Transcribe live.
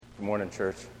Good morning,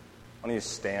 church. Why don't you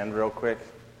stand real quick?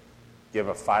 Give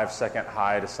a 5-second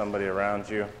hi to somebody around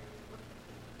you.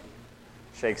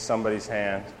 Shake somebody's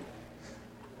hand.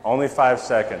 Only 5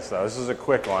 seconds, though. This is a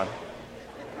quick one.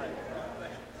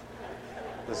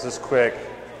 This is quick.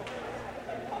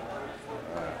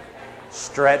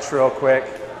 Stretch real quick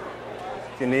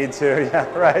if you need to. Yeah,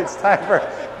 right. It's time for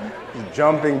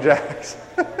jumping jacks.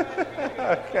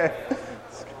 Okay.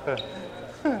 That's good.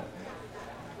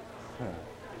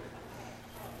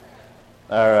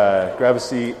 All right. Grab a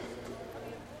seat.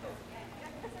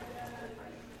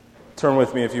 Turn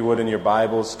with me, if you would, in your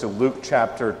Bibles to Luke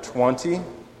chapter 20.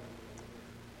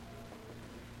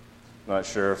 Not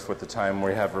sure if with the time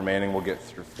we have remaining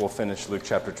we'll finish Luke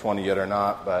chapter 20 yet or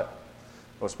not, but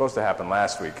it was supposed to happen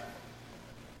last week.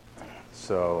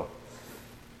 So,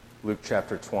 Luke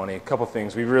chapter 20. A couple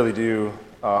things. We really do,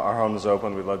 our home is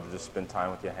open. We'd love to just spend time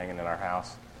with you hanging in our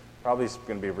house. Probably it's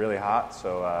going to be really hot,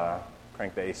 so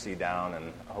crank the AC down,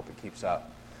 and I hope it keeps up.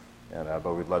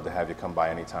 But we'd love to have you come by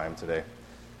anytime today.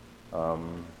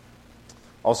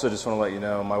 Also, just want to let you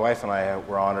know, my wife and I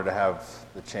were honored to have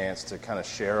the chance to kind of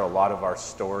share a lot of our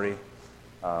story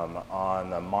on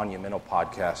the Monumental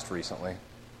podcast recently.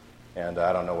 And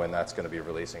I don't know when that's going to be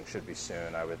releasing. Should be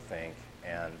soon, I would think.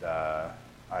 And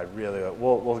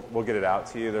we'll get it out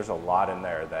to you. There's a lot in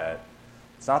there that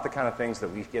it's not the kind of things that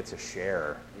we get to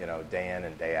share, day in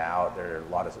and day out. There are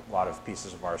a lot of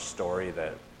pieces of our story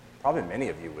that probably many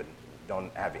of you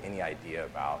don't have any idea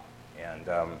about. And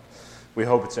we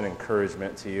hope it's an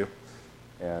encouragement to you.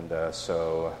 And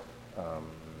so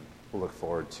we'll look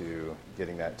forward to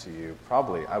getting that to you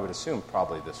I would assume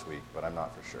probably this week, but I'm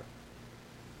not for sure.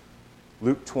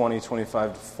 Luke 20,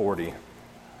 25 to 40.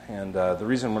 And the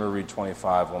reason I'm going to read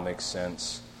 25 will make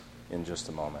sense in just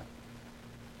a moment.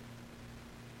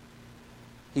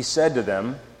 He said to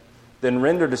them, "Then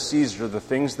render to Caesar the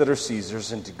things that are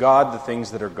Caesar's, and to God the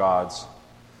things that are God's."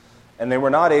 And they were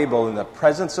not able in the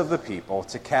presence of the people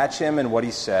to catch him in what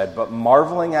he said, but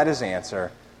marveling at his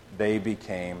answer, they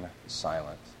became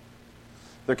silent.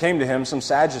 There came to him some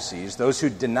Sadducees, those who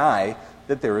deny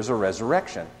that there is a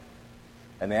resurrection.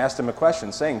 And they asked him a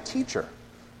question, saying, "Teacher,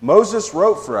 Moses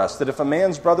wrote for us that if a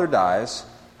man's brother dies,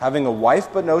 having a wife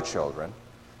but no children,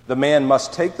 the man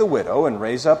must take the widow and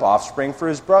raise up offspring for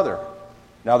his brother.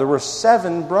 Now there were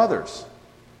 7 brothers.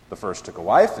 The first took a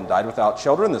wife and died without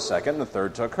children. The second and the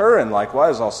third took her, and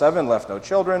likewise all 7 left no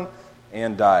children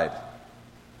and died.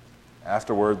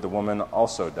 Afterward, the woman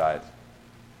also died.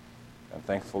 And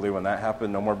thankfully, when that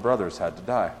happened, no more brothers had to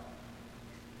die.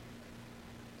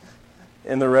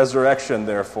 In the resurrection,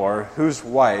 therefore, whose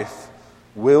wife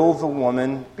will the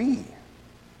woman be?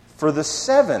 For the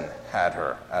 7 had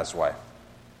her as wife."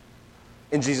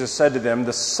 And Jesus said to them,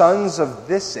 "The sons of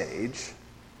this age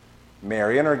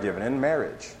marry and are given in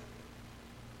marriage."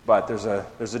 But there's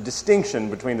a distinction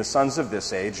between the sons of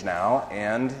this age now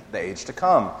and the age to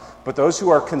come. But those who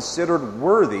are considered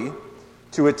worthy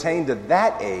to attain to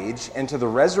that age and to the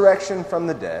resurrection from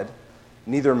the dead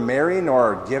neither marry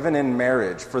nor are given in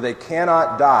marriage, for they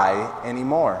cannot die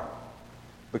anymore,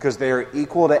 because they are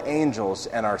equal to angels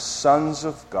and are sons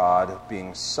of God,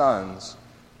 being sons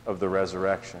of the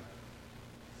resurrection.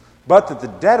 But that the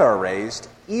dead are raised,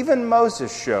 even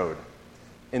Moses showed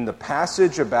in the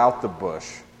passage about the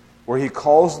bush, where he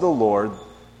calls the Lord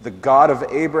the God of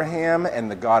Abraham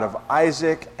and the God of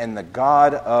Isaac and the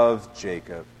God of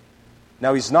Jacob.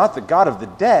 Now he's not the God of the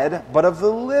dead, but of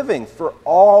the living, for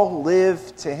all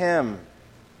live to him.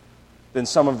 Then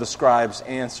some of the scribes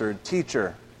answered,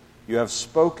 "Teacher, you have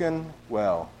spoken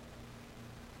well."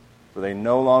 For they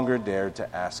no longer dared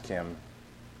to ask him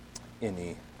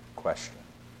any question.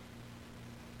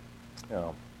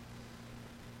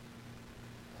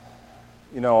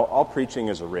 All preaching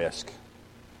is a risk.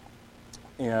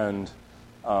 And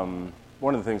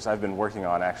one of the things I've been working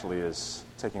on actually is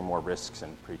taking more risks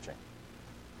in preaching.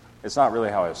 It's not really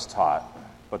how I was taught,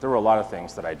 but there were a lot of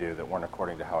things that I do that weren't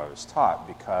according to how I was taught,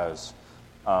 because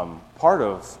part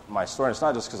of my story, it's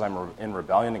not just because I'm in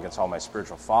rebellion against all my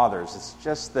spiritual fathers, it's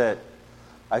just that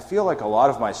I feel like a lot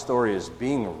of my story is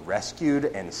being rescued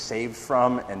and saved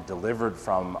from and delivered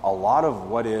from a lot of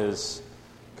what is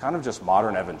kind of just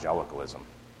modern evangelicalism.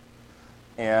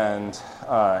 And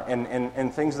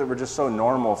things that were just so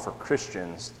normal for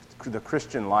Christians, the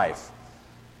Christian life,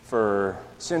 for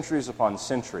centuries upon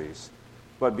centuries,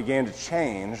 but began to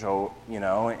change,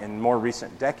 in more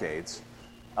recent decades,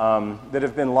 that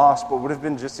have been lost, but would have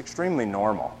been just extremely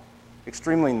normal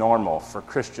for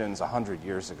Christians 100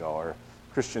 years ago, or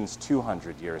Christians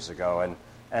 200 years ago,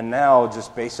 and now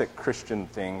just basic Christian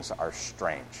things are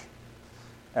strange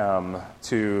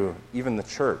to even the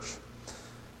church.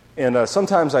 And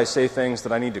sometimes I say things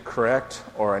that I need to correct,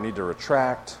 or I need to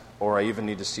retract, or I even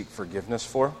need to seek forgiveness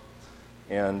for.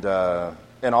 And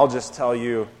I'll just tell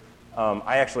you,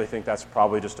 I actually think that's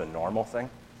probably just a normal thing,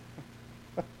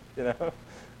 you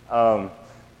know.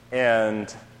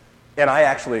 And I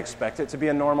actually expect it to be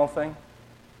a normal thing,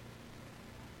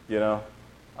 you know.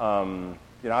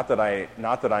 Not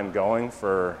that I'm going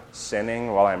for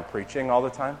sinning while I'm preaching all the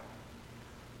time,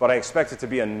 but I expect it to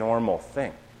be a normal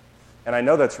thing. And I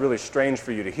know that's really strange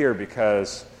for you to hear,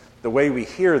 because the way we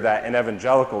hear that in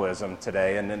evangelicalism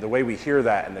today, and then the way we hear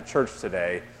that in the church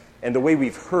today, and the way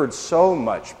we've heard so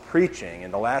much preaching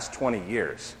in the last 20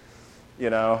 years,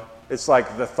 you know, it's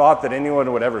like the thought that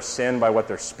anyone would ever sin by what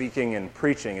they're speaking and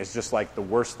preaching is just like the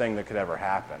worst thing that could ever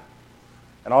happen.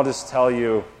 And I'll just tell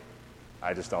you,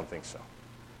 I just don't think so.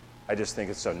 I just think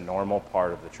it's a normal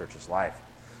part of the church's life.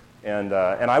 And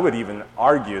I would even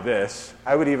argue this.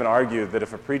 I would even argue that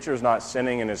if a preacher is not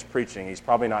sinning in his preaching, he's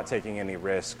probably not taking any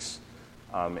risks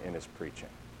in his preaching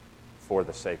for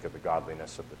the sake of the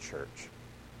godliness of the church.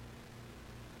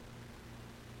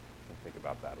 Think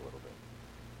about that a little bit.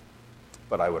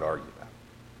 But I would argue that.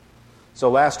 So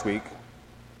last week,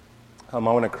 I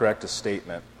want to correct a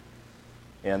statement.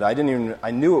 And I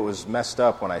knew it was messed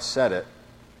up when I said it,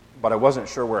 but I wasn't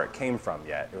sure where it came from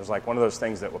yet. It was like one of those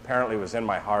things that apparently was in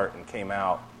my heart and came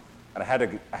out, and I had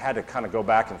to kind of go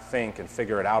back and think and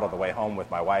figure it out on the way home with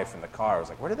my wife in the car. I was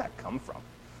like, where did that come from?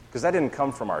 Because that didn't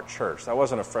come from our church. That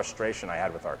wasn't a frustration I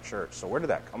had with our church. So where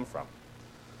did that come from?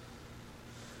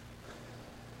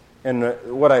 And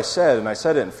what I said, and I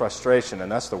said it in frustration,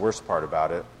 and that's the worst part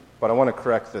about it, but I want to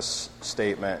correct this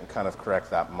statement and kind of correct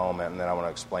that moment, and then I want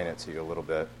to explain it to you a little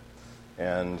bit.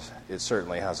 And it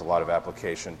certainly has a lot of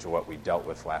application to what we dealt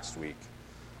with last week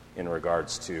in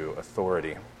regards to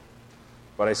authority.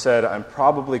 But I said, I'm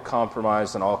probably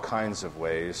compromised in all kinds of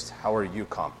ways. How are you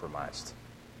compromised?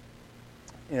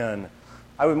 And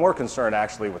I was more concerned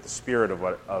actually with the spirit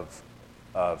of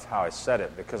how I said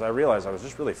it, because I realized I was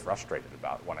just really frustrated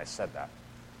about it when I said that.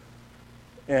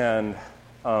 And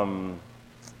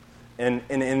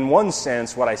in one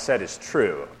sense, what I said is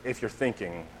true, if you're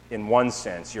thinking in one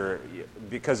sense.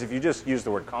 Because if you just use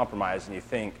the word compromise and you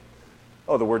think,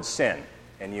 oh, the word sin,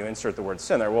 and you insert the word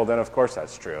sin there, well, then of course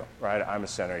that's true, right? I'm a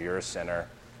sinner, you're a sinner,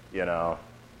 you know.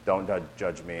 Don't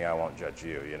judge me, I won't judge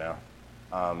you, you know.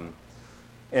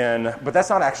 But that's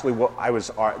not actually what I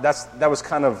was. That was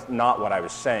kind of not what I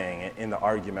was saying in the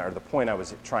argument or the point I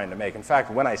was trying to make. In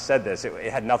fact, when I said this, it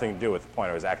had nothing to do with the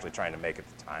point I was actually trying to make at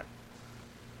the time.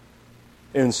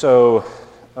 And so,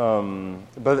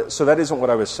 so that isn't what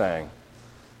I was saying.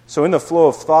 So in the flow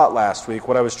of thought last week,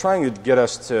 what I was trying to get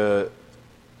us to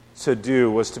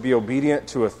do was to be obedient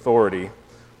to authority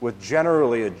with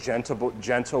generally a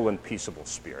gentle and peaceable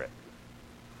spirit.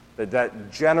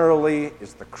 That generally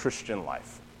is the Christian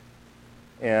life.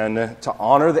 And to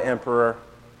honor the emperor,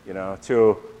 you know,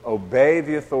 to obey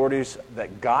the authorities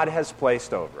that God has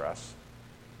placed over us,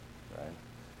 right?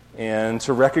 And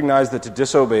to recognize that to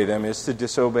disobey them is to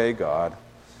disobey God.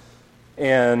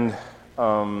 And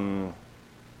the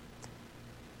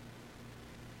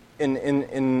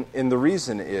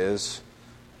reason is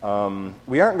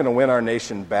we aren't going to win our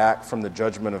nation back from the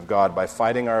judgment of God by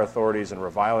fighting our authorities and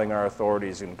reviling our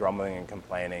authorities and grumbling and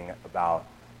complaining about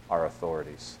our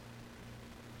authorities.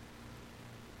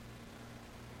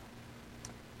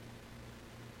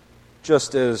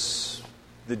 Just as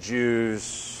the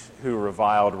Jews who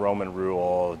reviled Roman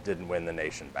rule didn't win the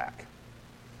nation back.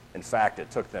 In fact, it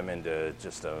took them into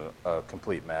just a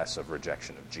complete mess of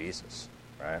rejection of Jesus,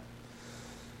 right?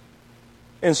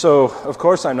 And so, of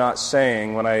course, I'm not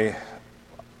saying we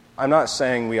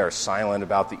are silent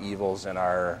about the evils in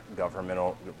our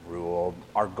governmental rule.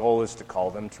 Our goal is to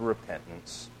call them to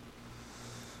repentance.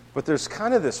 But there's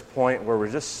kind of this point where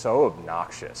we're just so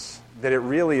obnoxious that it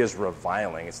really is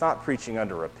reviling. It's not preaching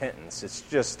unto repentance. It's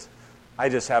just, I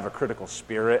just have a critical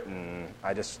spirit and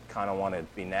I just kind of want to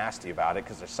be nasty about it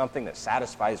because there's something that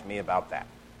satisfies me about that,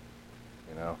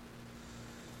 you know?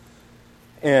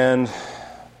 And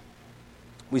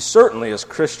we certainly, as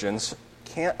Christians,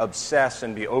 can't obsess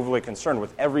and be overly concerned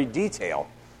with every detail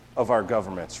of our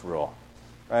government's rule.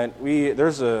 Right?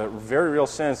 There's a very real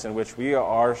sense in which we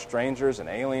are strangers and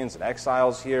aliens and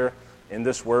exiles here in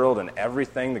this world, and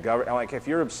everything the government, like if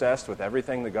you're obsessed with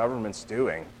everything the government's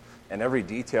doing and every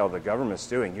detail the government's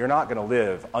doing, you're not going to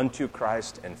live unto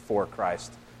Christ and for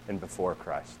Christ and before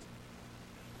Christ.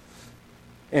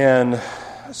 And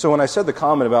so when I said the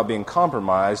comment about being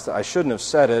compromised, I shouldn't have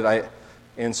said it.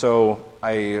 And so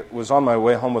I was on my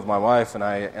way home with my wife, and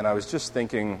I was just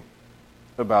thinking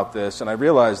about this, and I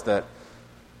realized that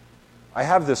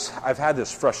I've had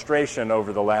this frustration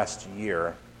over the last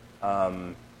year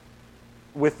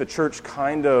with the church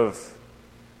kind of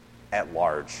at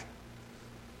large.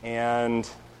 And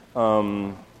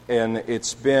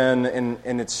it's been,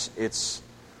 and it's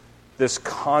this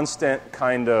constant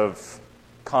kind of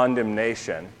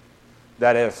condemnation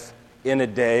that if in a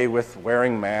day with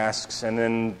wearing masks, and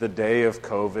in the day of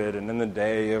COVID, and in the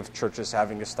day of churches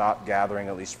having to stop gathering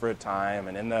at least for a time,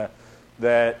 and in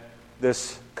that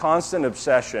this constant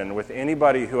obsession with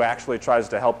anybody who actually tries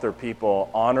to help their people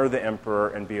honor the emperor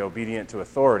and be obedient to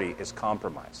authority is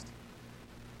compromised.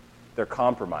 They're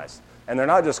compromised. And they're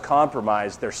not just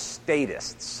compromised, they're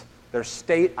statists. They're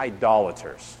state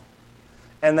idolaters.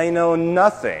 And they know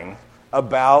nothing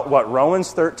about what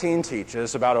Romans 13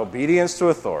 teaches about obedience to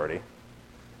authority.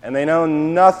 And they know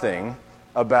nothing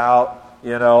about,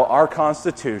 our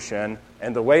Constitution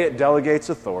and the way it delegates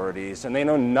authorities. And they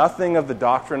know nothing of the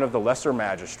doctrine of the lesser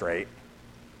magistrate.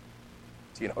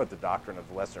 Do you know what the doctrine of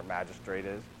the lesser magistrate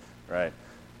is? Right.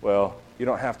 Well, you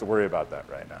don't have to worry about that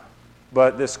right now.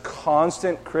 But this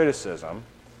constant criticism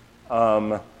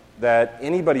that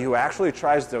anybody who actually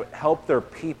tries to help their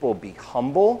people be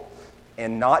humble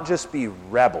and not just be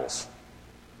rebels.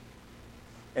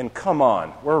 And come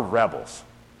on, we're rebels.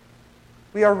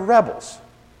 We are rebels.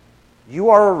 You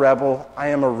are a rebel, I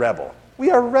am a rebel.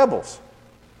 We are rebels.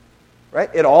 Right?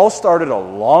 It all started a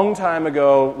long time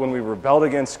ago when we rebelled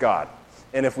against God.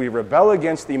 And if we rebel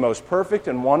against the most perfect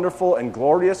and wonderful and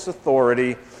glorious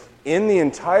authority in the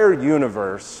entire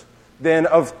universe, then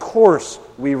of course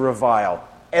we revile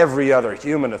every other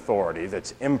human authority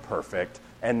that's imperfect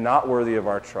and not worthy of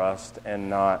our trust and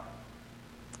not.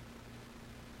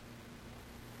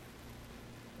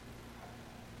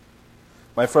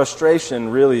 My frustration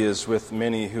really is with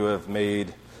many who have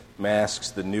made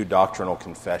masks the new doctrinal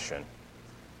confession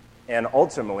and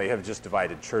ultimately have just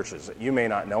divided churches. You may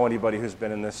not know anybody who's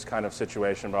been in this kind of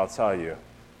situation, but I'll tell you,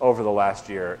 over the last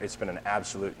year, it's been an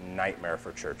absolute nightmare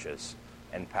for churches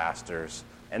and pastors.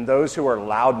 And those who are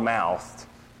loud-mouthed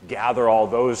gather all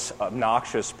those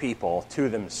obnoxious people to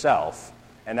themselves.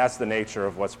 And that's the nature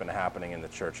of what's been happening in the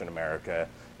church in America.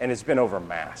 And it's been over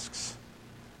masks.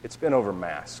 It's been over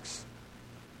masks,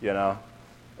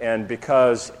 And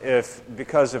because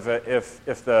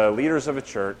if the leaders of a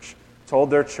church told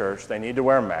their church they need to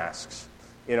wear masks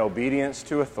in obedience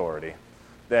to authority,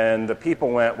 then the people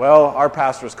went, well, our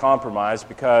pastor's compromised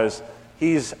because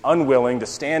he's unwilling to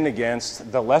stand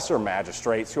against the lesser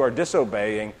magistrates who are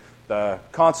disobeying the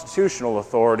constitutional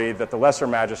authority that the lesser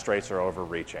magistrates are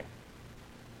overreaching.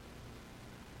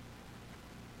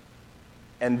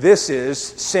 And this is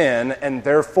sin, and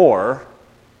therefore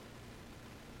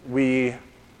we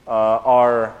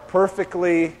are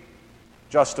perfectly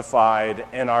justified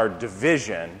in our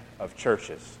division of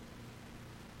churches.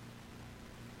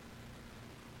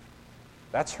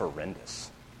 That's horrendous.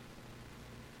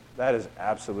 That is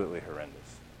absolutely horrendous.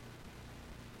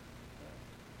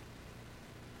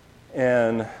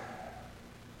 And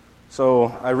so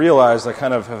I realized I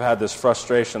kind of have had this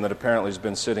frustration that apparently has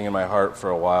been sitting in my heart for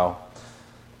a while.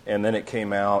 And then it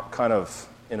came out kind of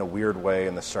in a weird way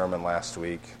in the sermon last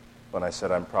week when I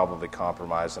said I'm probably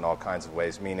compromised in all kinds of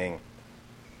ways, meaning,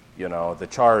 the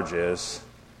charge is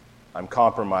I'm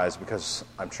compromised because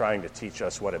I'm trying to teach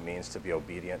us what it means to be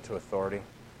obedient to authority,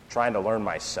 trying to learn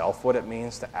myself what it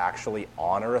means to actually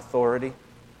honor authority,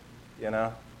 in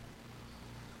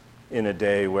a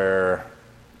day where,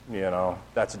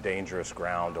 that's dangerous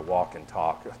ground to walk and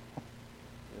talk,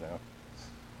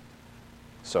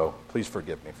 So please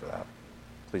forgive me for that.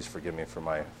 Please forgive me for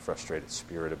my frustrated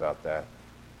spirit about that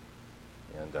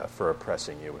and for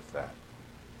oppressing you with that.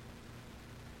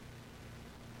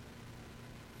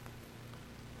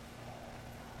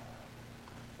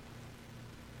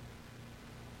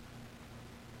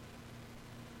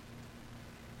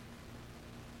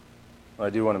 I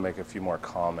do want to make a few more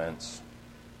comments.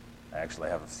 I actually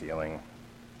have a feeling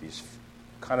these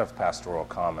kind of pastoral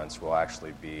comments will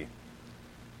actually be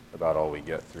about all we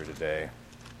get through today.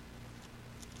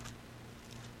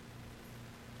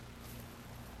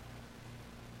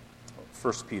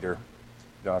 1 Peter,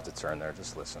 you don't have to turn there,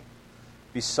 just listen.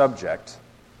 Be subject,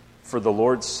 for the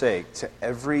Lord's sake, to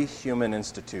every human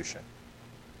institution.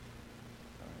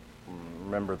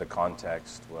 Remember the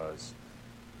context was,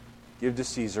 give to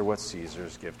Caesar what's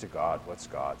Caesar's, give to God what's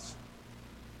God's.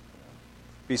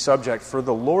 Be subject for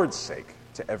the Lord's sake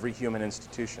to every human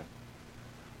institution,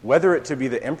 whether it to be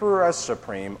the emperor as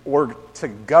supreme or to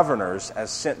governors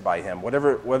as sent by him,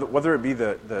 whether it be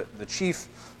the chief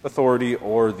authority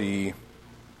or the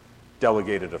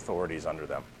delegated authorities under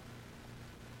them.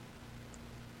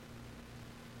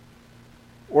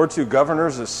 or to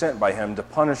governors as sent by him to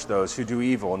punish those who do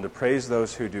evil and to praise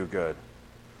those who do good.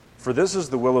 For this is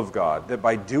the will of God, that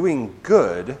by doing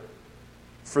good,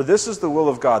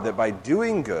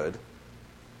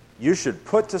 you should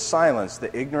put to silence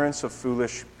the ignorance of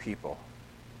foolish people.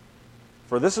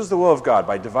 For this is the will of God,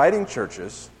 by dividing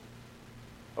churches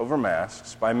over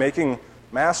masks, by making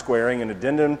mask wearing an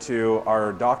addendum to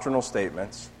our doctrinal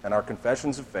statements and our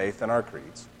confessions of faith and our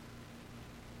creeds,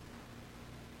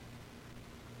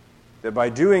 that by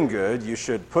doing good you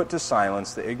should put to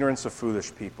silence the ignorance of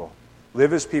foolish people.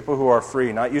 Live as people who are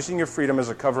free, not using your freedom as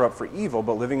a cover-up for evil,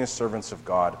 but living as servants of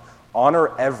God.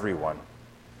 Honor everyone.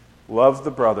 Love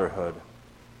the brotherhood.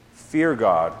 Fear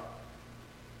God.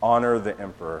 Honor the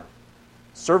emperor.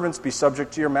 Servants, be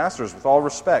subject to your masters with all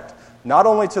respect, not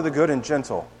only to the good and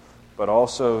gentle, but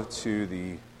also to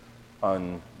the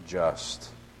unjust.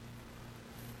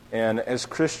 And as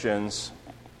Christians,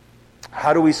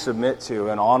 how do we submit to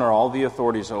and honor all the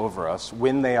authorities over us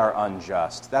when they are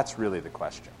unjust? That's really the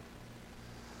question.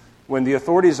 When the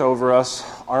authorities over us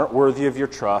aren't worthy of your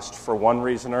trust for one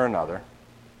reason or another,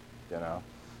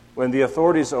 when the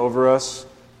authorities over us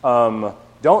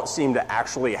don't seem to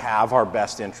actually have our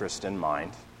best interest in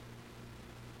mind,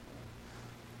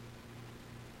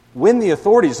 when the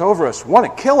authorities over us want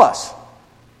to kill us,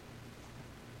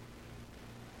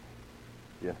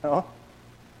 1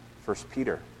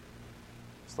 Peter.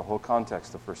 It's the whole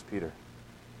context of 1 Peter.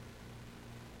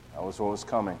 That was what was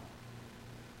coming.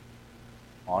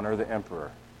 Honor the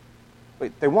emperor.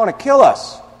 Wait, they want to kill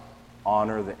us.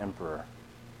 Honor the emperor.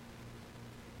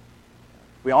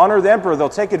 If we honor the emperor, they'll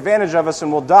take advantage of us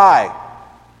and we'll die.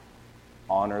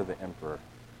 Honor the emperor.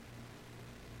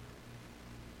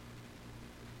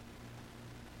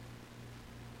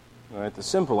 All right, the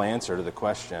simple answer to the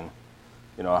question,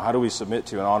 how do we submit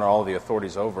to and honor all the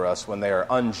authorities over us when they are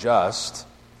unjust,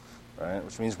 right,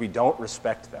 which means we don't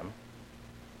respect them,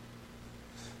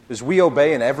 is we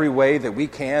obey in every way that we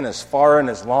can, as far and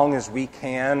as long as we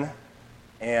can,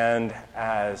 and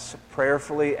as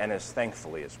prayerfully and as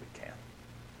thankfully as we can.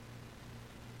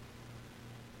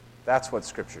 That's what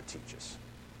Scripture teaches.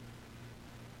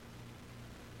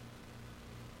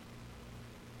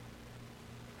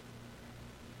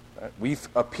 We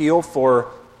appeal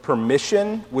for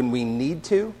permission when we need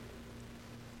to,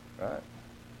 right,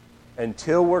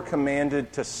 until we're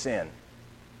commanded to sin.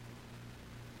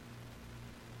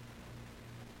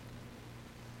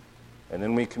 And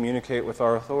then we communicate with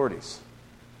our authorities,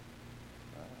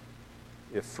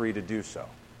 if free to do so.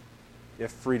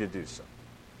 If free to do so.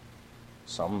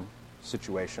 Some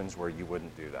situations where you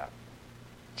wouldn't do that.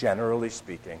 Generally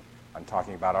speaking, I'm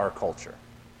talking about our culture.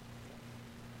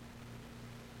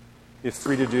 If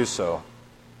free to do so,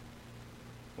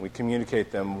 we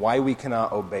communicate them why we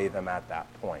cannot obey them at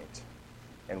that point.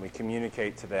 And we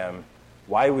communicate to them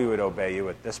why we would obey you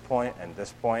at this point, and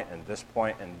this point, and this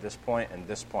point, and this point, and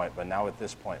this point, but now at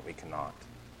this point we cannot.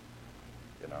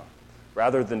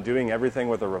 Rather than doing everything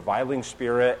with a reviling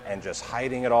spirit and just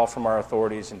hiding it all from our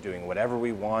authorities and doing whatever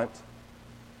we want,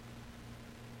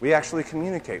 we actually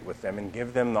communicate with them and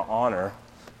give them the honor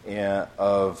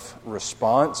of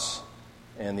response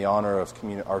and the honor of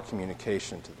our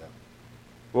communication to them.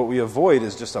 What we avoid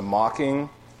is just a mocking,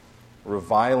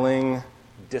 reviling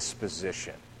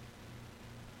disposition.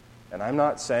 And I'm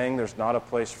not saying there's not a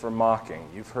place for mocking.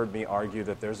 You've heard me argue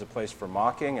that there's a place for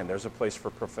mocking and there's a place for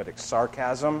prophetic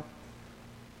sarcasm.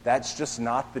 That's just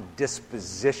not the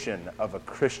disposition of a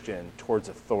Christian towards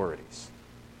authorities.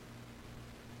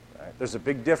 Right? There's a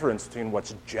big difference between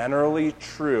what's generally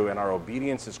true in our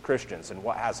obedience as Christians and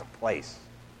what has a place.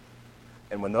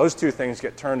 And when those two things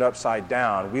get turned upside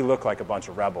down, we look like a bunch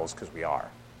of rebels, because we are,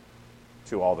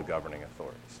 to all the governing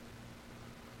authorities.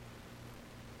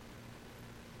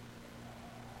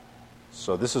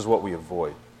 So this is what we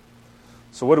avoid.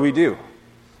 So what do we do?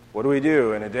 What do we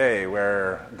do in a day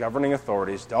where governing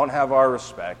authorities don't have our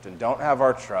respect and don't have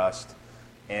our trust,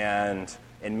 and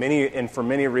for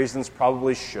many reasons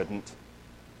probably shouldn't?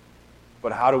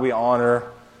 But how do we honor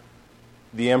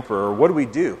the emperor? What do we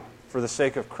do for the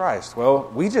sake of Christ?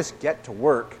 Well, we just get to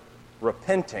work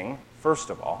repenting, first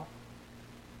of all,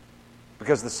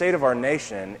 because the state of our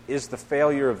nation is the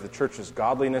failure of the church's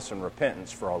godliness and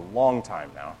repentance for a long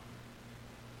time now.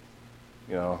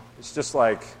 It's just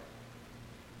like,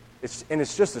 it's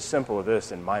just as simple as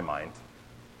this in my mind.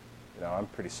 I'm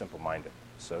pretty simple-minded.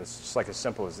 So it's just like as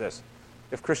simple as this.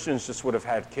 If Christians just would have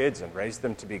had kids and raised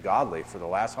them to be godly for the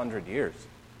last 100 years,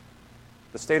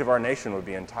 the state of our nation would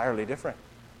be entirely different.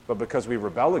 But because we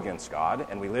rebel against God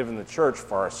and we live in the church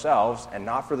for ourselves and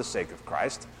not for the sake of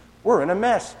Christ, we're in a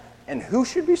mess. And who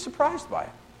should be surprised by it?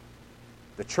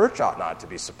 The church ought not to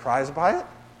be surprised by it.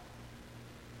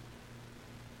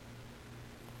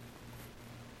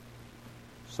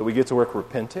 So we get to work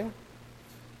repenting.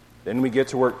 Then we get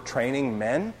to work training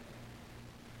men.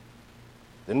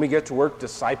 Then we get to work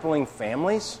discipling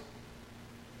families.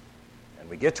 And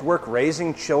we get to work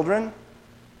raising children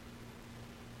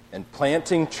and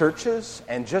planting churches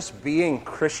and just being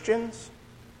Christians.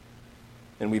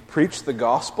 And we preach the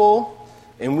gospel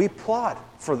and we plot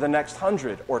for the next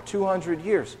 100 or 200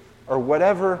 years or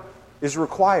whatever is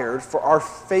required for our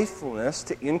faithfulness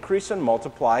to increase and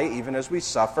multiply even as we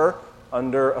suffer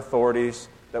under authorities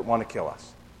that want to kill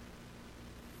us.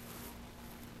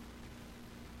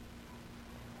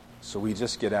 So we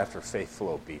just get after faithful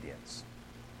obedience.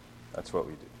 That's what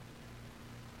we do.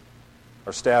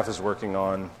 Our staff is working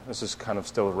on, this is kind of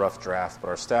still a rough draft, but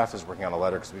our staff is working on a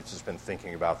letter because we've just been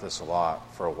thinking about this a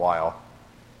lot for a while.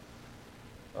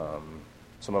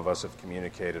 Some of us have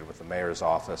communicated with the mayor's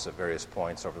office at various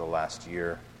points over the last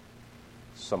year.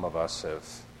 Some of us have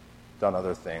done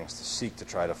other things to seek to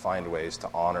try to find ways to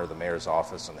honor the mayor's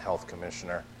office and the health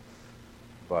commissioner.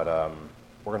 But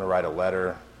we're going to write a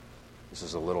letter. This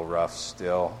is a little rough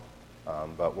still,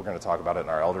 but we're going to talk about it in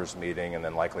our elders meeting and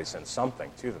then likely send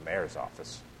something to the mayor's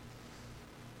office.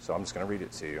 So I'm just going to read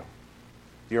it to you.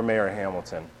 Dear Mayor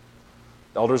Hamilton,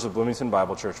 the elders of Bloomington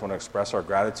Bible Church want to express our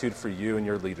gratitude for you and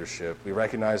your leadership. We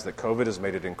recognize that COVID has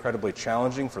made it incredibly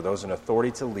challenging for those in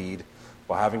authority to lead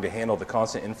while having to handle the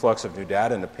constant influx of new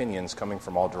data and opinions coming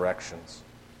from all directions.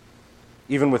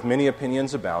 Even with many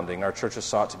opinions abounding, our church has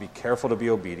sought to be careful to be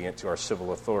obedient to our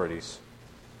civil authorities.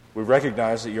 We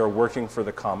recognize that you are working for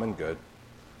the common good.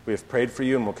 We have prayed for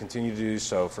you and will continue to do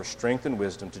so for strength and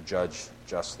wisdom to judge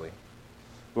justly.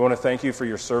 We want to thank you for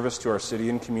your service to our city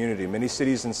and community. Many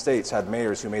cities and states had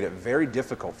mayors who made it very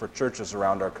difficult for churches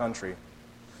around our country.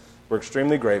 We're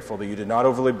extremely grateful that you did not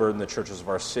overly burden the churches of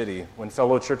our city. When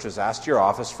fellow churches asked your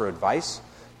office for advice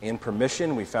and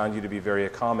permission, we found you to be very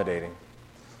accommodating.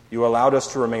 You allowed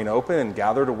us to remain open and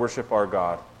gather to worship our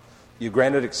God. You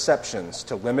granted exceptions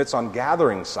to limits on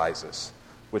gathering sizes,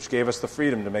 which gave us the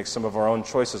freedom to make some of our own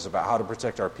choices about how to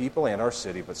protect our people and our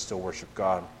city, but still worship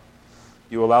God.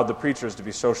 You allowed the preachers to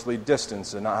be socially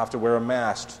distanced and not have to wear a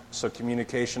mask, so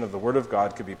communication of the Word of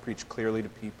God could be preached clearly to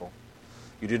people.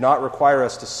 You did not require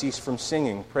us to cease from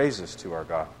singing praises to our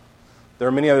God. There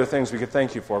are many other things we could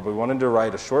thank you for, but we wanted to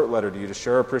write a short letter to you to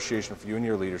share our appreciation for you and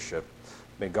your leadership.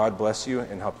 May God bless you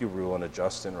and help you rule in a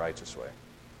just and righteous way.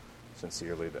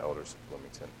 Sincerely, the elders of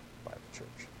Bloomington Bible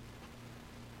Church.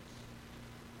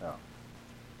 Now,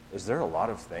 is there a lot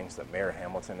of things that Mayor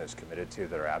Hamilton is committed to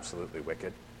that are absolutely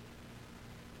wicked?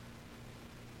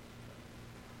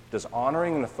 Does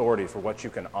honoring an authority for what you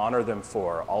can honor them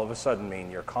for all of a sudden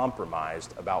mean you're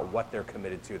compromised about what they're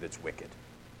committed to that's wicked?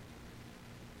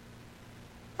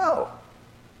 No.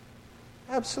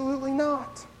 Absolutely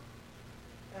not.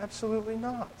 Absolutely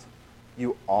not.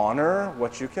 You honor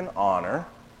what you can honor.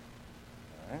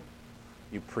 Right?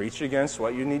 You preach against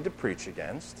what you need to preach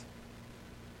against.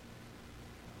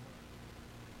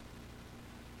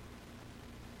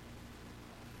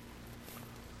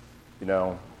 You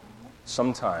know,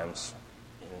 sometimes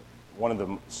one of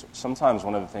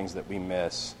the things that we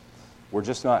miss, we're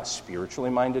just not spiritually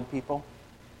minded people.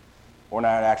 We're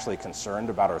not actually concerned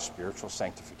about our spiritual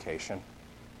sanctification.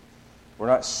 We're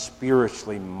not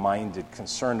spiritually minded,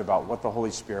 concerned about what the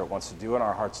Holy Spirit wants to do in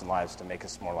our hearts and lives to make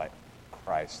us more like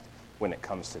Christ when it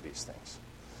comes to these things.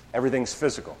 Everything's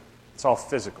physical. It's all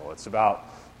physical. It's about,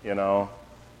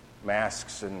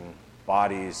 masks and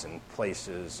bodies and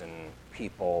places and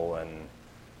people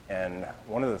and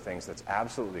one of the things that's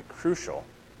absolutely crucial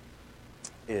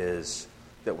is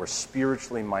that we're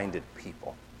spiritually minded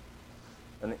people.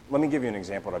 And let me give you an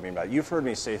example of what I mean by that. You've heard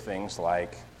me say things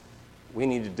like, we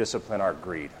need to discipline our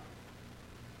greed.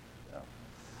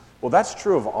 Well, that's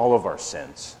true of all of our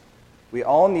sins. We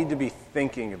all need to be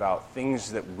thinking about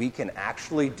things that we can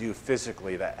actually do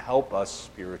physically that help us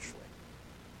spiritually.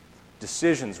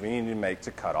 Decisions we need to make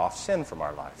to cut off sin from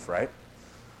our life, right?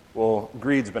 Well,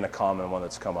 greed's been a common one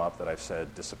that's come up that I've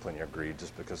said, discipline your greed,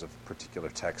 just because of particular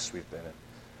texts we've been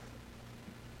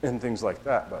in, and things like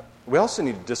that. But we also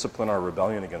need to discipline our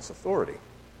rebellion against authority.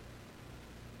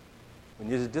 We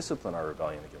need to discipline our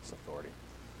rebellion against authority.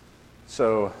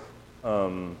 So,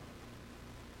 I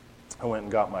went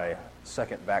and got my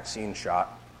second vaccine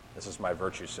shot. This is my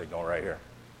virtue signal right here.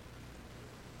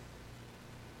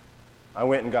 I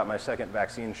went and got my second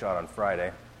vaccine shot on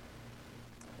Friday,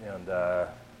 and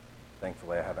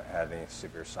thankfully I haven't had any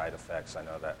severe side effects. I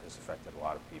know that has affected a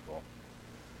lot of people.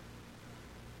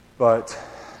 But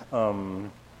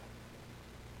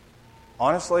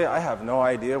Honestly, I have no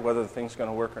idea whether the thing's going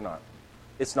to work or not.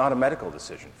 It's not a medical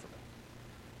decision for me.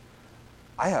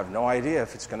 I have no idea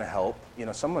if it's going to help.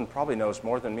 Someone probably knows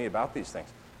more than me about these things.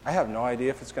 I have no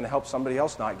idea if it's going to help somebody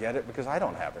else not get it because I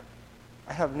don't have it.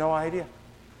 I have no idea.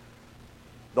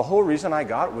 The whole reason I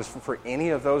got it was for any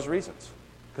of those reasons,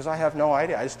 because I have no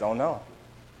idea. I just don't know.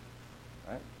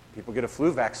 Right? People get a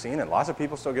flu vaccine, and lots of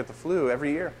people still get the flu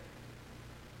every year.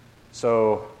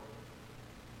 So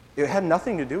it had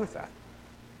nothing to do with that.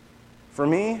 For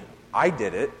me, I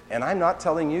did it, and I'm not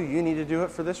telling you need to do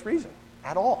it for this reason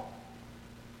at all.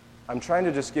 I'm trying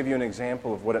to just give you an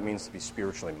example of what it means to be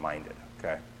spiritually minded,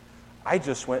 okay? I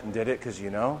just went and did it because,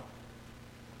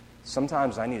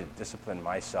 sometimes I need to discipline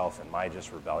myself in my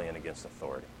just rebellion against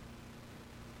authority.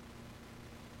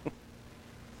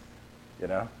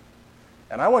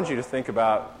 And I want you to think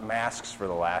about masks for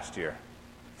the last year.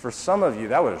 For some of you,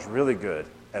 that was really good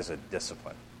as a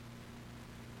discipline.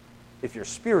 If you're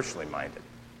spiritually minded,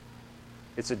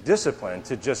 it's a discipline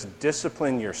to just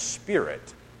discipline your spirit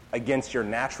against your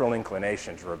natural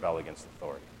inclination to rebel against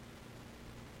authority.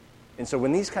 And so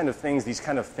when these kind of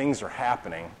things are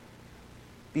happening,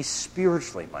 be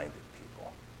spiritually minded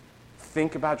people.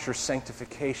 Think about your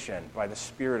sanctification by the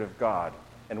Spirit of God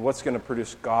and what's going to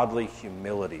produce godly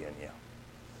humility in you.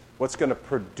 What's going to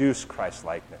produce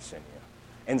Christ-likeness in you.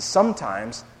 And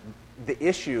sometimes the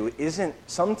issue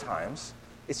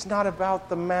it's not about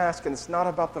the mask and it's not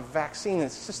about the vaccine.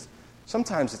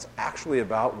 Sometimes it's actually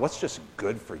about what's just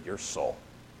good for your soul.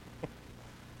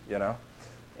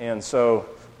 And so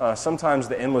sometimes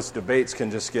the endless debates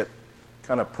can just get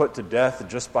kind of put to death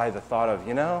just by the thought of,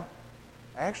 I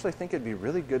actually think it'd be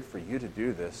really good for you to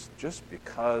do this just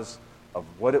because of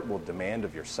what it will demand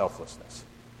of your selflessness.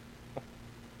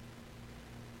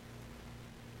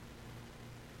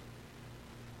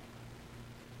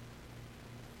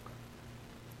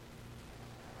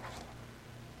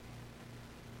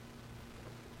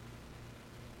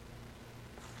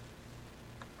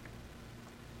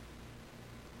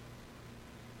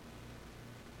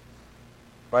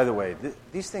 By the way,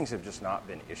 these things have just not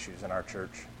been issues in our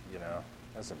church,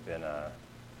 Hasn't been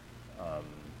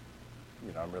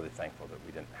I'm really thankful that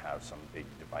we didn't have some big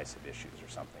divisive issues or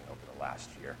something over the last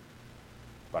year.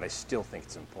 But I still think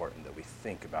it's important that we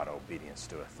think about obedience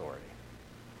to authority.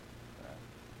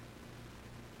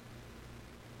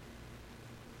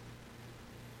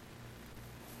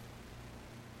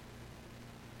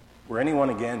 Were anyone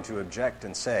again to object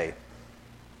and say,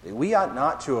 we ought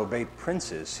not to obey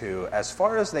princes who, as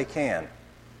far as they can,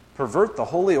 pervert the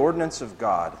holy ordinance of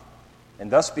God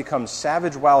and thus become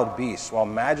savage wild beasts, while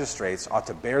magistrates ought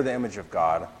to bear the image of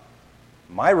God,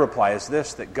 my reply is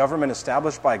this, that government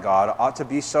established by God ought to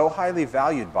be so highly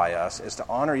valued by us as to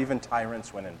honor even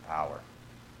tyrants when in power.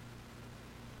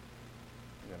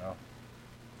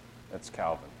 That's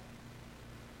Calvin.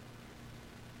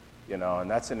 And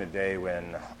that's in a day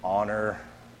when honor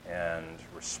and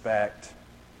respect,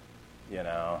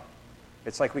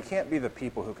 it's like we can't be the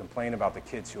people who complain about the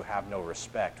kids who have no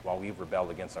respect while we've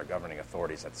rebelled against our governing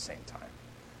authorities at the same time.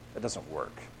 That doesn't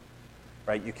work,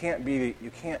 right? You can't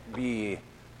be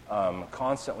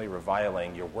constantly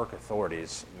reviling your work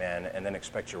authorities, men, and then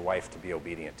expect your wife to be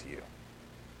obedient to you.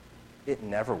 It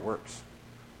never works.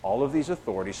 All of these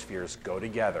authority spheres go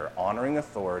together. Honoring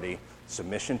authority,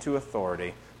 submission to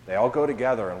authority, they all go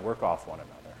together and work off one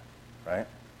another, right?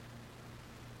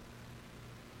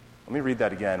 Let me read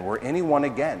that again. Were anyone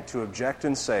again to object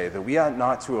and say that we ought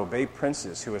not to obey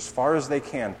princes who, as far as they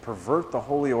can, pervert the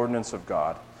holy ordinance of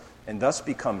God and thus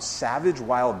become savage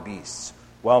wild beasts,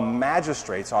 while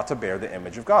magistrates ought to bear the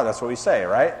image of God? That's what we say,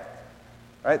 right?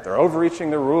 Right? They're overreaching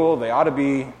the rule. They ought to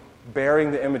be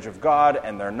bearing the image of God,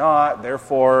 and they're not.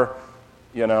 Therefore,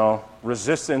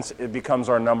 resistance, it becomes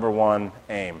our number one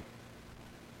aim.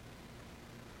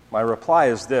 My reply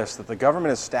is this, that the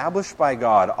government established by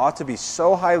God ought to be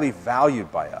so highly valued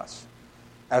by us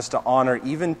as to honor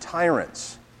even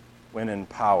tyrants when in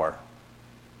power.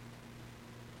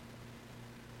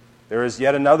 There is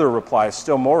yet another reply,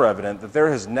 still more evident, that there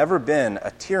has never been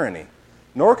a tyranny,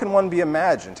 nor can one be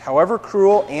imagined, however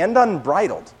cruel and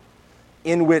unbridled,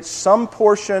 in which some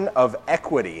portion of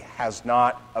equity has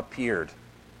not appeared.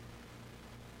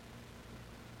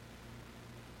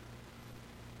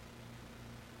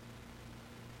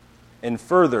 And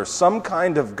further, some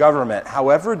kind of government,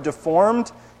 however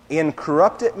deformed and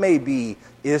corrupt it may be,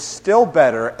 is still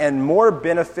better and more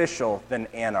beneficial than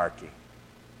anarchy.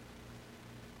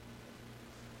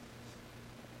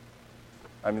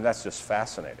 That's just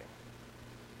fascinating,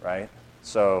 right?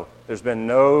 So there's been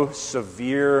no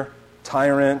severe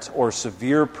tyrant or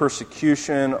severe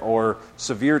persecution or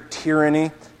severe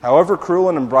tyranny, however cruel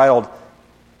and unbridled,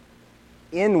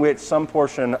 in which some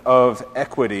portion of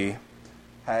equity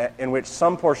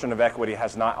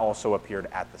has not also appeared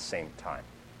at the same time.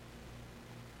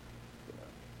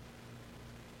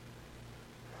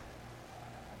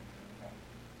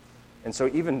 And so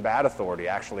even bad authority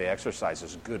actually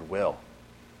exercises goodwill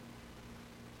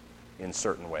in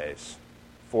certain ways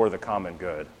for the common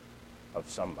good of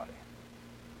somebody.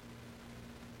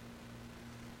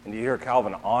 And you hear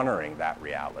Calvin honoring that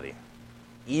reality,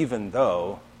 even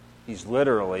though he's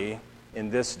literally, in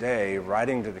this day,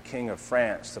 writing to the King of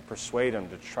France to persuade him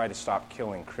to try to stop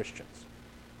killing Christians.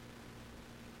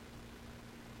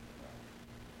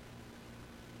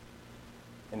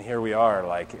 And here we are,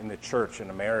 like in the church in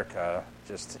America,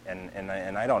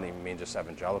 and I don't even mean just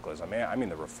evangelicalism. I mean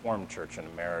the Reformed Church in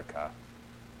America.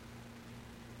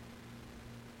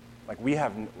 Like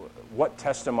what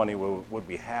testimony would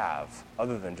we have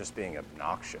other than just being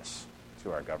obnoxious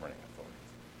to our governing authorities?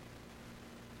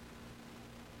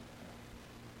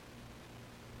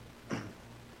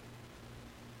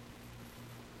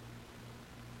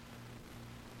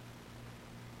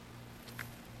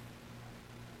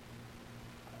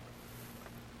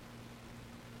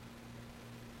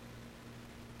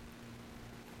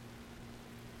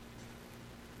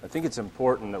 I think it's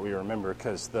important that we remember,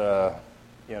 because the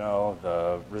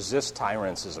resist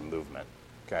tyrants is a movement,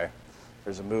 okay?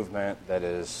 There's a movement that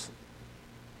is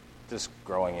just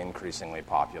growing increasingly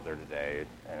popular today,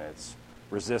 and it's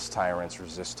resist tyrants,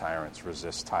 resist tyrants,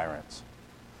 resist tyrants.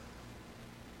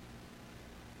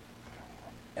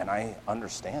 And I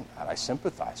understand that. I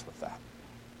sympathize with that.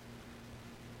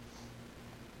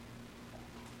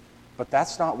 But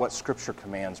that's not what Scripture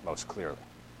commands most clearly.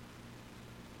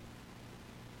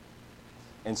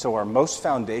 And so our most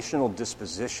foundational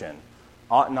disposition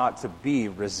ought not to be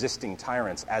resisting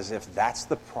tyrants, as if that's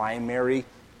the primary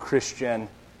Christian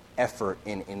effort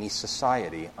in any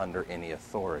society under any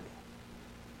authority.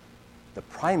 The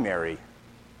primary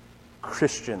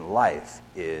Christian life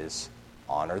is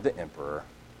honor the emperor,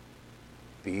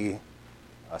 be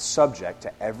a subject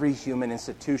to every human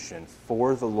institution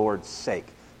for the Lord's sake.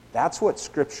 That's what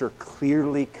Scripture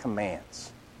clearly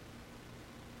commands.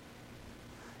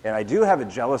 And I do have a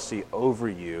jealousy over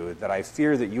you that I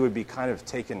fear that you would be kind of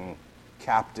taken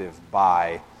captive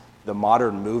by the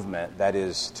modern movement that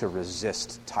is to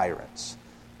resist tyrants.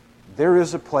 There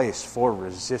is a place for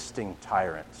resisting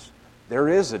tyrants. There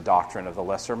is a doctrine of the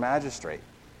lesser magistrate.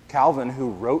 Calvin,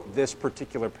 who wrote this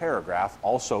particular paragraph,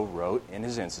 also wrote in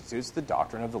his Institutes the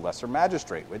doctrine of the lesser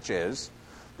magistrate, which is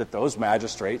that those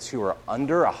magistrates who are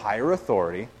under a higher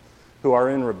authority, who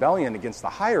are in rebellion against the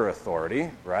higher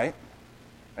authority, right?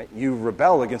 You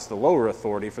rebel against the lower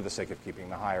authority for the sake of keeping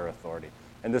the higher authority.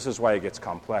 And this is why it gets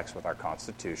complex with our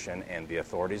Constitution and the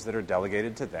authorities that are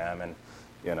delegated to them. And,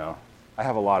 I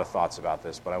have a lot of thoughts about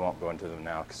this, but I won't go into them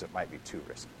now because it might be too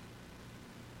risky.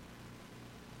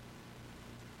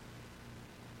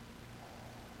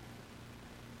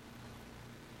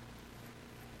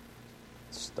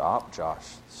 Stop, Josh.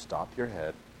 Stop your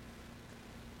head.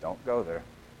 Don't go there.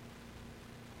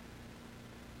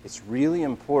 It's really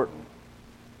important.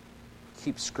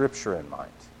 Keep Scripture in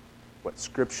mind. What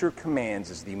Scripture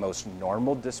commands is the most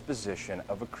normal disposition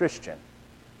of a Christian,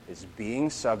 is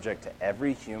being subject to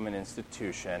every human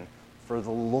institution for the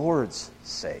Lord's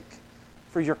sake,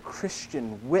 for your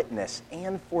Christian witness,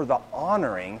 and for the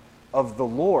honoring of the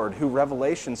Lord, who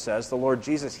Revelation says, the Lord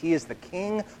Jesus, He is the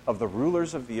King of the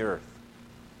rulers of the earth.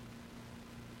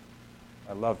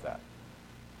 I love that.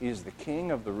 He is the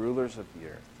King of the rulers of the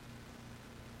earth.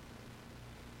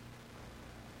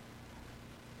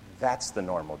 That's the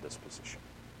normal disposition,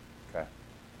 okay?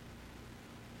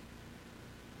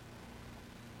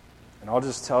 And I'll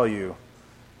just tell you,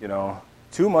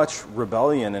 too much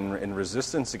rebellion and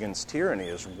resistance against tyranny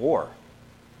is war.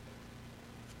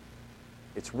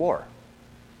 It's war.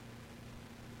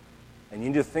 And you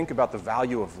need to think about the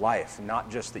value of life,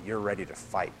 not just that you're ready to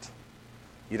fight.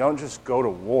 You don't just go to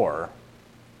war.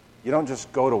 You don't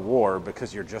just go to war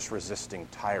because you're just resisting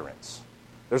tyrants.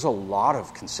 There's a lot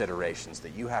of considerations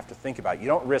that you have to think about. You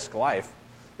don't risk life.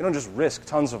 You don't just risk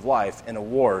tons of life in a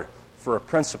war for a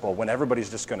principle when everybody's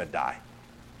just going to die.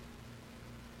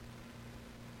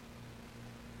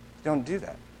 You don't do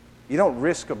that. You don't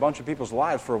risk a bunch of people's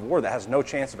lives for a war that has no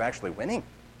chance of actually winning.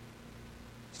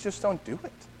 You just don't do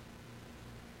it.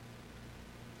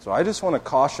 So I just want to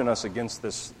caution us against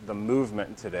the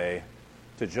movement today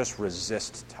to just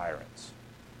resist tyrants.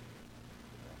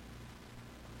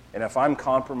 And if I'm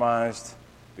compromised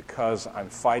because I'm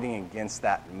fighting against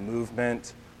that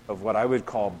movement of what I would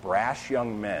call brash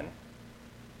young men,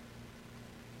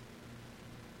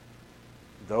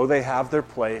 though they have their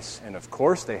place, and of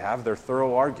course they have their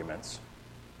thorough arguments,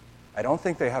 I don't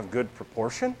think they have good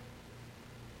proportion,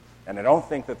 and I don't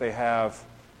think that they have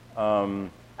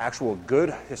actual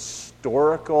good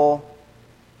historical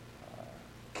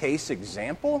case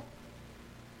example,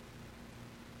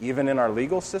 even in our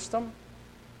legal system.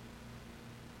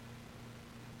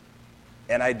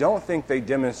 And I don't think they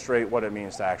demonstrate what it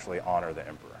means to actually honor the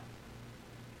emperor.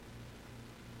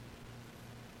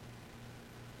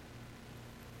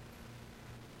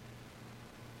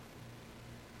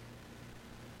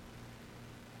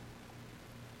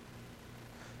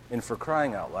 And for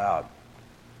crying out loud,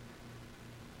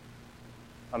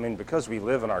 I mean, because we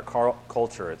live in our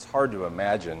culture, it's hard to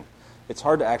imagine, it's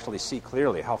hard to actually see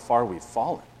clearly how far we've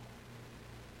fallen.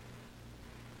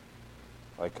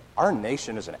 Like, our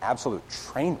nation is an absolute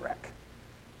train wreck.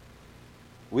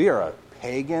 We are a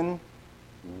pagan,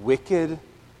 wicked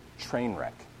train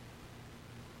wreck.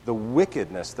 The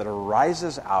wickedness that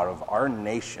arises out of our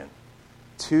nation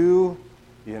to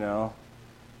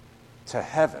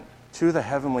heaven, to the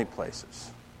heavenly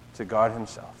places, to God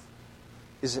himself,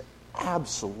 is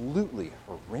absolutely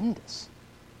horrendous.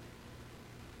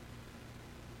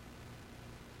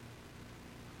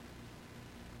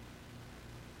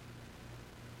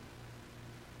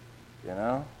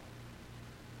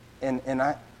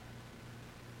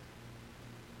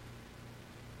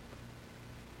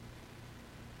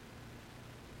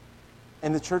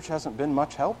 And the church hasn't been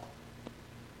much help.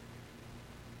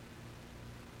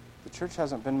 The church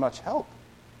hasn't been much help.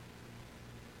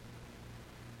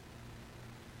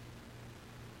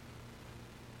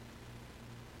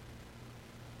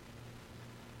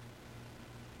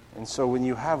 And so when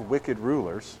you have wicked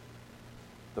rulers,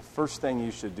 the first thing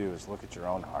you should do is look at your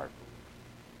own heart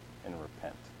and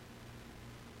repent.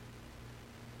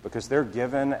 Because they're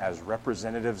given as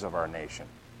representatives of our nation.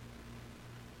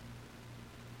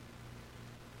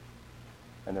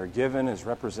 And they're given as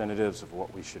representatives of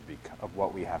what we should be, of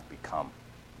what we have become.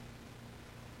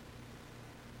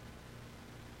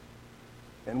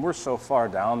 And we're so far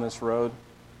down this road,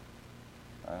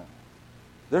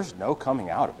 there's no coming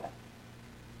out of it.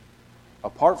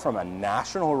 Apart from a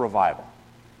national revival,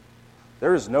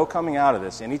 there is no coming out of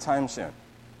this anytime soon.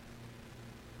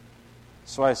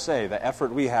 So I say the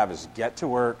effort we have is get to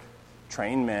work,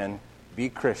 train men, be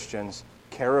Christians,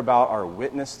 care about our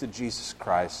witness to Jesus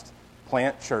Christ,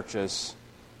 plant churches,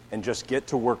 and just get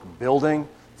to work building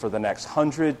for the next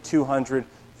 100, 200,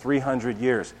 300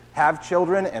 years. Have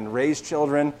children and raise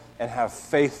children and have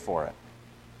faith for it.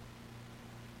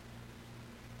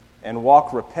 And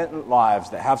walk repentant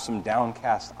lives that have some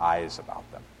downcast eyes about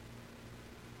them.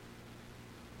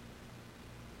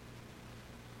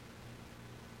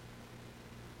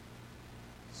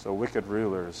 So wicked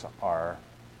rulers are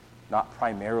not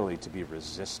primarily to be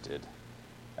resisted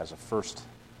as a first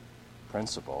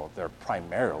principle. They're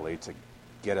primarily to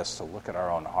get us to look at our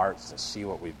own hearts, to see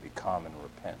what we've become and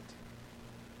repent.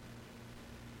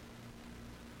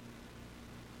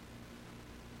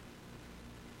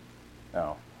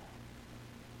 Now,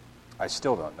 I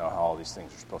still don't know how all these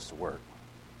things are supposed to work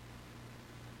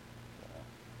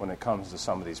when it comes to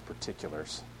some of these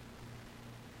particulars.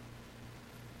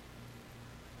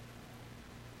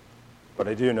 But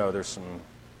I do know there's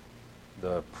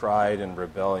the pride and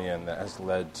rebellion that has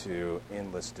led to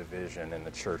endless division in the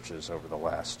churches over the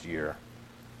last year.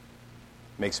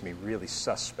 Makes me really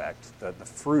suspect that the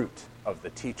fruit of the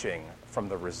teaching from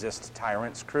the Resist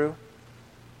Tyrants crew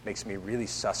makes me really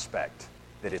suspect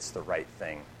that it's the right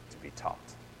thing to be taught.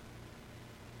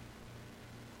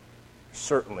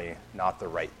 Certainly not the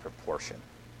right proportion.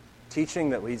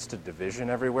 Teaching that leads to division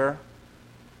everywhere,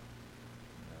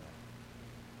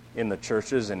 in the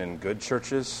churches and in good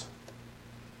churches,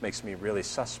 makes me really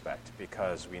suspect,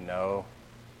 because we know,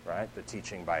 right, the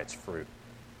teaching by its fruit.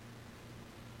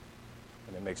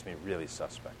 And it makes me really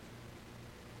suspect.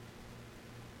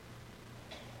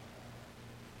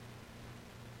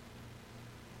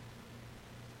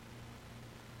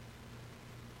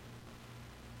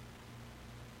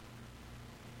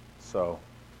 So,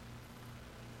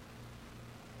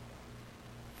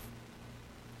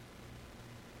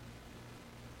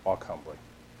 walk humbly.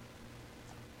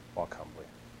 Walk humbly.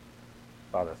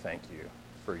 Father, thank you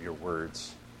for your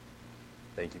words.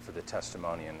 Thank you for the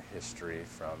testimony and history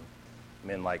from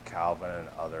men like Calvin and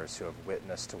others who have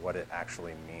witnessed to what it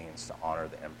actually means to honor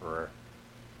the emperor,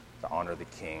 to honor the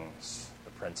kings,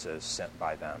 the princes sent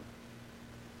by them,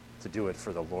 to do it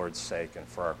for the Lord's sake and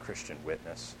for our Christian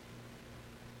witness.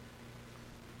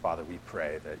 Father, we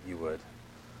pray that you would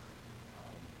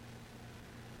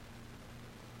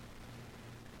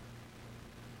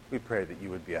We pray that you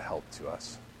would be a help to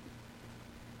us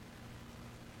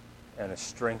and a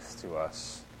strength to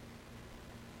us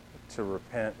to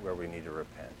repent where we need to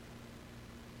repent,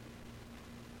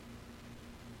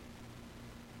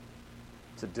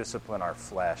 to discipline our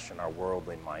flesh and our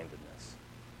worldly mindedness,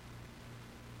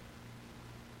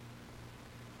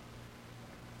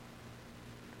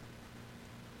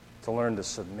 to learn to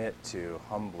submit to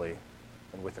humbly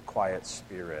and with a quiet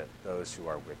spirit those who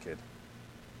are wicked,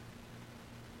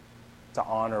 to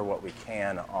honor what we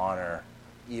can honor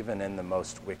even in the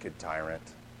most wicked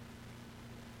tyrant.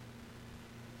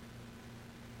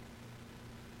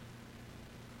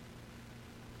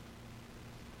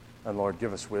 And Lord,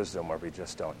 give us wisdom where we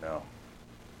just don't know.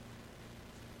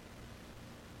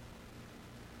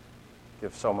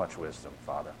 Give so much wisdom,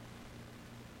 Father.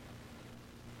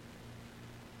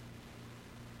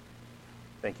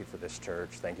 Thank you for this church.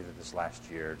 Thank you that this last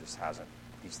year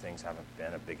these things haven't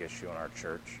been a big issue in our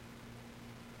church.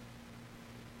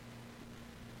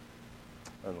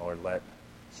 And Lord, let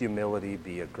humility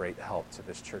be a great help to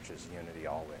this church's unity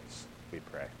always, we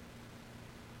pray.